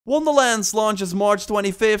Wonderlands launches March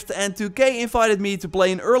 25th, and 2K invited me to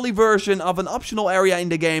play an early version of an optional area in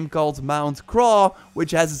the game called Mount Craw, which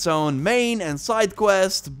has its own main and side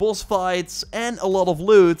quests, boss fights, and a lot of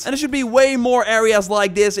loot. And there should be way more areas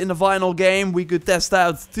like this in the final game. We could test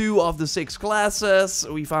out 2 of the 6 classes,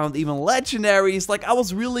 we found even legendaries. Like, I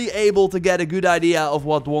was really able to get a good idea of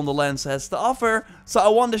what Wonderlands has to offer, so I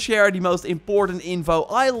want to share the most important info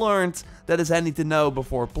I learned that is handy to know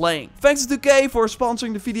before playing. Thanks to 2K for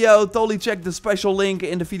sponsoring the video. Totally check the special link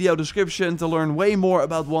in the video description to learn way more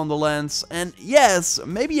about Wonderlands. And yes,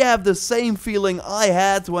 maybe you have the same feeling I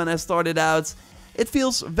had when I started out. It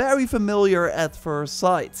feels very familiar at first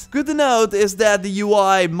sight. Good to note is that the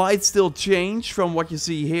UI might still change from what you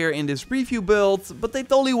see here in this preview build, but they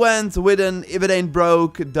totally went with an if it ain't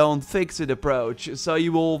broke, don't fix it approach. So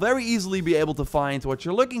you will very easily be able to find what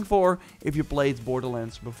you're looking for if you played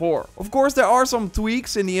Borderlands before. Of course, there are some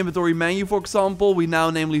tweaks in the inventory menu. For example, we now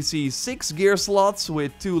namely see 6 gear slots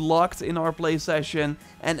with 2 locked in our play session.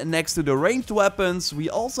 And next to the ranged weapons, we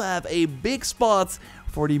also have a big spot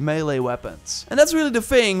for the melee weapons. And that's really the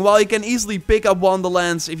thing. While you can easily pick up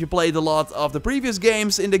Wonderlands if you played a lot of the previous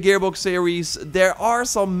games in the Gearbox series, there are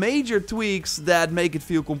some major tweaks that make it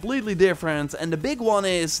feel completely different, and the big one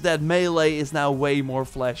is that melee is now way more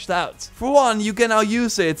fleshed out. For one, you can now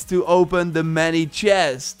use it to open the many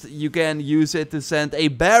chests, you can use it to send a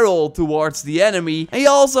barrel towards the enemy, and you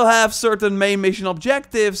also have certain main mission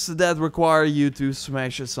objectives that require you to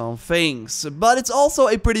smash some things. But it's also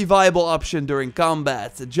a pretty viable option during combat.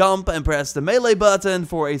 Jump and press the melee button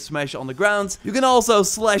for a smash on the ground. You can also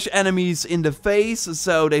slash enemies in the face,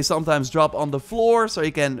 so they sometimes drop on the floor, so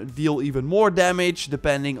you can deal even more damage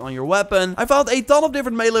depending on your weapon. I found a ton of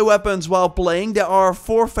different melee weapons while playing. There are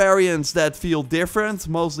 4 variants that feel different,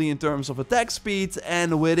 mostly in terms of attack speed,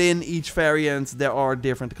 and within each variant there are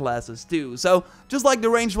different classes too. So just like the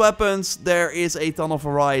ranged weapons, there is a ton of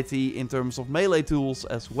variety in terms of melee tools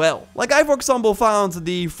as well. Like I, for example, found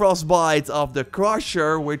the frostbite of the Crusher,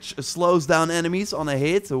 which slows down enemies on a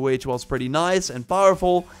hit, which was pretty nice and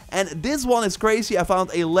powerful. And this one is crazy. I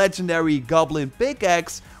found a legendary goblin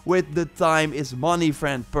pickaxe with the time is money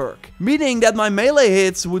friend perk, meaning that my melee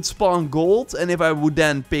hits would spawn gold, and if I would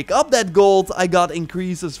then pick up that gold, I got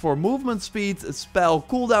increases for movement speed, spell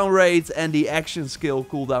cooldown rate, and the action skill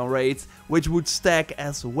cooldown rate, which would stack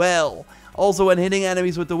as well. Also, when hitting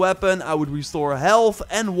enemies with the weapon, I would restore health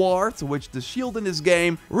and ward, which the shield in this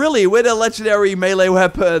game. Really, with a legendary melee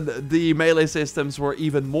weapon, the melee systems were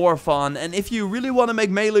even more fun. And if you really want to make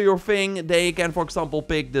melee your thing, then you can, for example,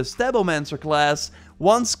 pick the Stabbomancer class.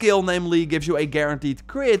 One skill, namely, gives you a guaranteed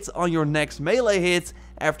crit on your next melee hit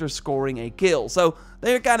after scoring a kill. So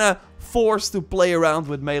they're kind of forced to play around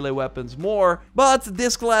with melee weapons more. But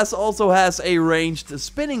this class also has a ranged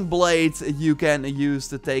spinning blade you can use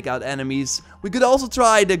to take out enemies. We could also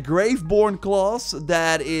try the Graveborn class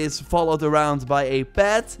that is followed around by a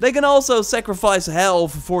pet. They can also sacrifice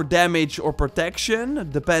health for damage or protection,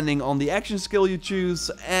 depending on the action skill you choose.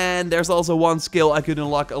 And there's also one skill I could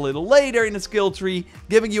unlock a little later in the skill tree,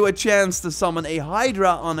 giving you a chance to summon a Hydra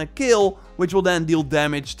on a kill, which will then deal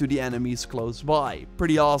damage to the enemies close by.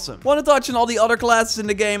 Pretty awesome. Want to touch on all the other classes in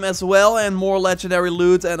the game as well, and more legendary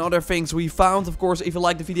loot and other things we found. Of course, if you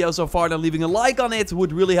liked the video so far, then leaving a like on it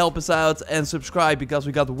would really help us out, and subscribe because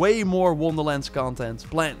we got way more Wonderlands content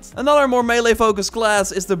planned. Another more melee focused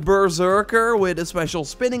class is the Berserker, with a special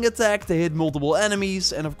spinning attack to hit multiple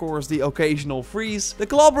enemies, and of course the occasional freeze. The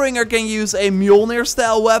Clawbringer can use a Mjolnir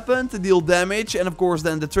style weapon to deal damage, and of course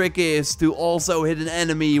then the trick is to also hit an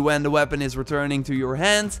enemy when the weapon is returning to your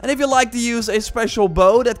hand. And if you like to use a special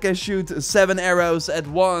bow that can shoot 7 arrows at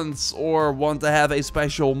once, or want to have a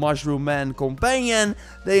special Mushroom Man companion,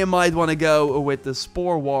 then you might want to go with the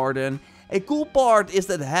Spore Warden. A cool part is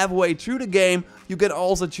that halfway through the game, you can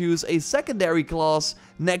also choose a secondary class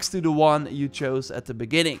next to the one you chose at the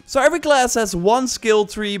beginning. So every class has one skill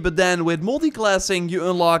tree, but then with multi-classing, you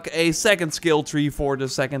unlock a second skill tree for the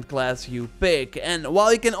second class you pick. And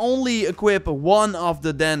while you can only equip one of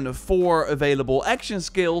the then 4 available action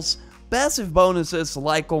skills, passive bonuses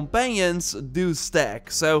like companions do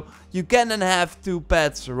stack, so you can then have 2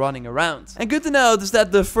 pets running around. And good to note is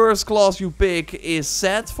that the first class you pick is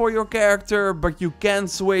set for your character, but you can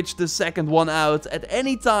switch the second one out at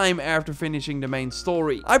any time after finishing the main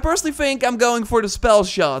story. I personally think I'm going for the spell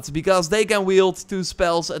shots, because they can wield 2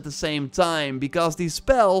 spells at the same time, because these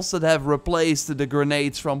spells that have replaced the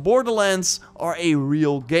grenades from Borderlands are a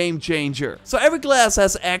real game changer. So every class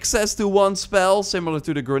has access to 1 spell, similar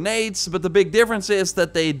to the grenades, but the big difference is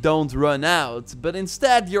that they don't run out, but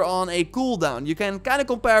instead you're on a cooldown. You can kind of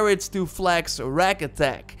compare it to Flak's Rack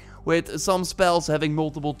Attack, with some spells having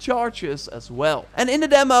multiple charges as well. And in the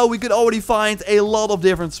demo, we could already find a lot of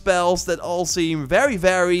different spells that all seem very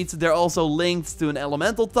varied. They're also linked to an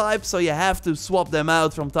elemental type, so you have to swap them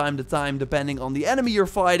out from time to time depending on the enemy you're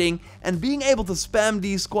fighting. And being able to spam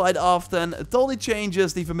these quite often totally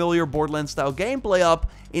changes the familiar Borderlands style gameplay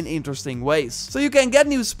up in interesting ways. So you can get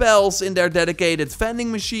new spells in their dedicated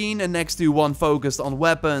vending machine, and next to one focused on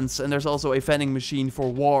weapons, and there's also a vending machine for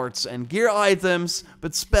wards and gear items,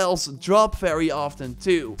 but spells drop very often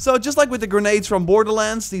too. So just like with the grenades from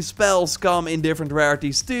Borderlands, these spells come in different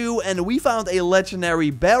rarities too, and we found a legendary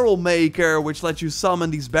barrel maker which lets you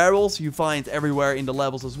summon these barrels you find everywhere in the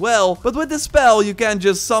levels as well. But with this spell you can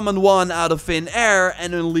just summon one out of thin air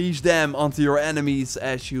and unleash them onto your enemies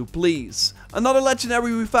as you please. Another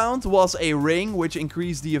legendary we found was a ring, which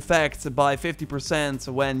increased the effect by 50%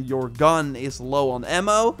 when your gun is low on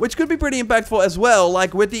ammo, which could be pretty impactful as well,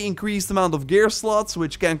 like with the increased amount of gear slots,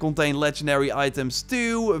 which can contain legendary items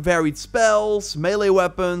too, varied spells, melee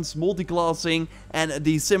weapons, multi-classing, and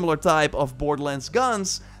the similar type of Borderlands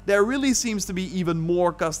guns. There really seems to be even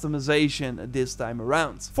more customization this time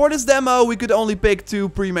around. For this demo, we could only pick 2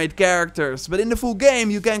 pre-made characters, but in the full game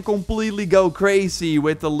you can completely go crazy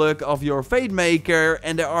with the look of your Fate Maker,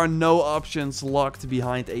 and there are no options locked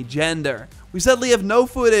behind a gender. We sadly have no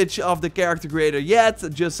footage of the character creator yet,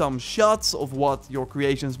 just some shots of what your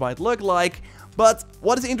creations might look like. But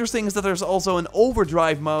what is interesting is that there's also an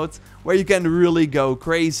overdrive mode where you can really go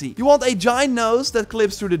crazy. You want a giant nose that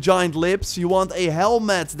clips through the giant lips, you want a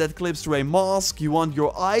helmet that clips through a mask, you want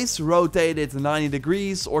your eyes rotated 90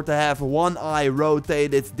 degrees or to have one eye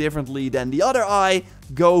rotated differently than the other eye.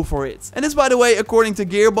 Go for it. And this, by the way, according to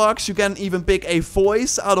Gearbox, you can even pick a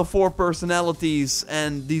voice out of 4 personalities,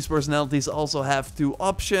 and these personalities also have 2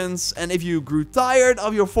 options. And if you grew tired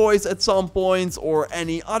of your voice at some point or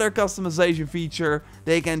any other customization feature,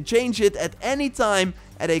 they can change it at any time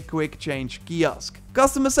at a quick change kiosk.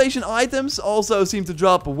 Customization items also seem to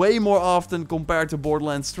drop way more often compared to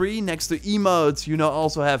Borderlands 3. Next to emotes, you now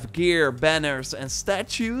also have gear, banners, and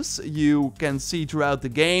statues you can see throughout the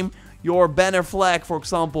game. Your banner flag, for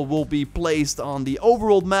example, will be placed on the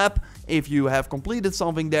overworld map if you have completed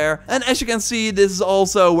something there. And as you can see, this is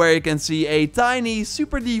also where you can see a tiny,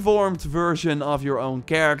 super deformed version of your own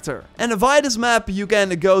character. And via this map, you can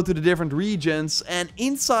go to the different regions, and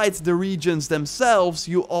inside the regions themselves,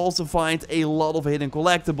 you also find a lot of hidden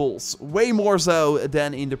collectibles, way more so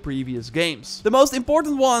than in the previous games. The most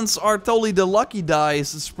important ones are totally the lucky dice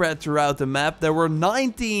spread throughout the map. There were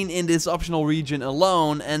 19 in this optional region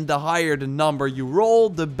alone, and the higher the number you roll,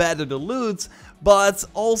 the better the loot. But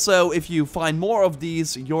also, if you find more of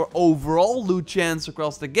these, your overall loot chance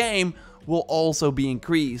across the game will also be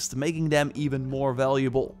increased, making them even more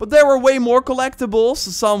valuable. But there were way more collectibles,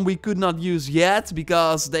 some we could not use yet,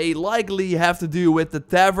 because they likely have to do with the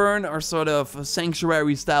tavern, or sort of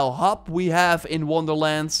sanctuary style hub we have in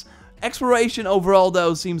Wonderlands. Exploration overall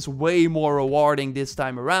though seems way more rewarding this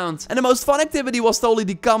time around. And the most fun activity was totally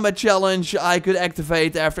the combat challenge I could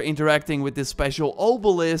activate after interacting with this special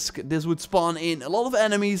obelisk. This would spawn in a lot of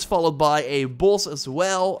enemies followed by a boss as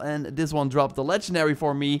well, and this one dropped the legendary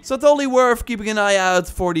for me. So totally worth keeping an eye out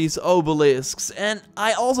for these obelisks. And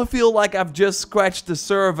I also feel like I've just scratched the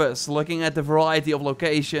surface looking at the variety of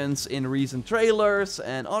locations in recent trailers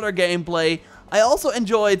and other gameplay. I also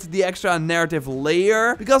enjoyed the extra narrative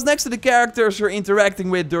layer, because next to the characters you're interacting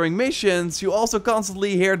with during missions, you also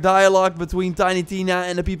constantly hear dialogue between Tiny Tina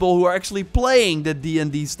and the people who are actually playing the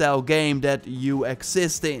D&D style game that you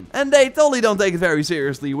exist in. And they totally don't take it very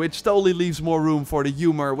seriously, which totally leaves more room for the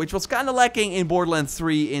humor, which was kinda lacking in Borderlands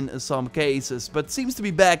 3 in some cases, but seems to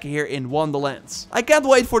be back here in Wonderlands. I can't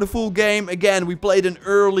wait for the full game. Again, we played an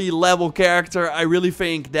early level character. I really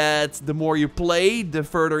think that the more you play, the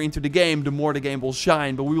further into the game, the more the game will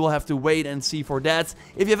shine, but we will have to wait and see for that.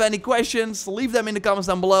 If you have any questions, leave them in the comments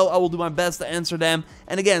down below. I will do my best to answer them.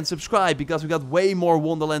 And again, subscribe, because we got way more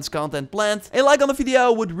Wonderlands content planned. A like on the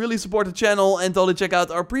video would really support the channel, and totally check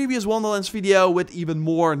out our previous Wonderlands video with even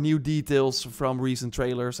more new details from recent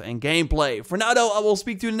trailers and gameplay. For now though, I will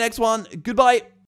speak to you in the next one. Goodbye!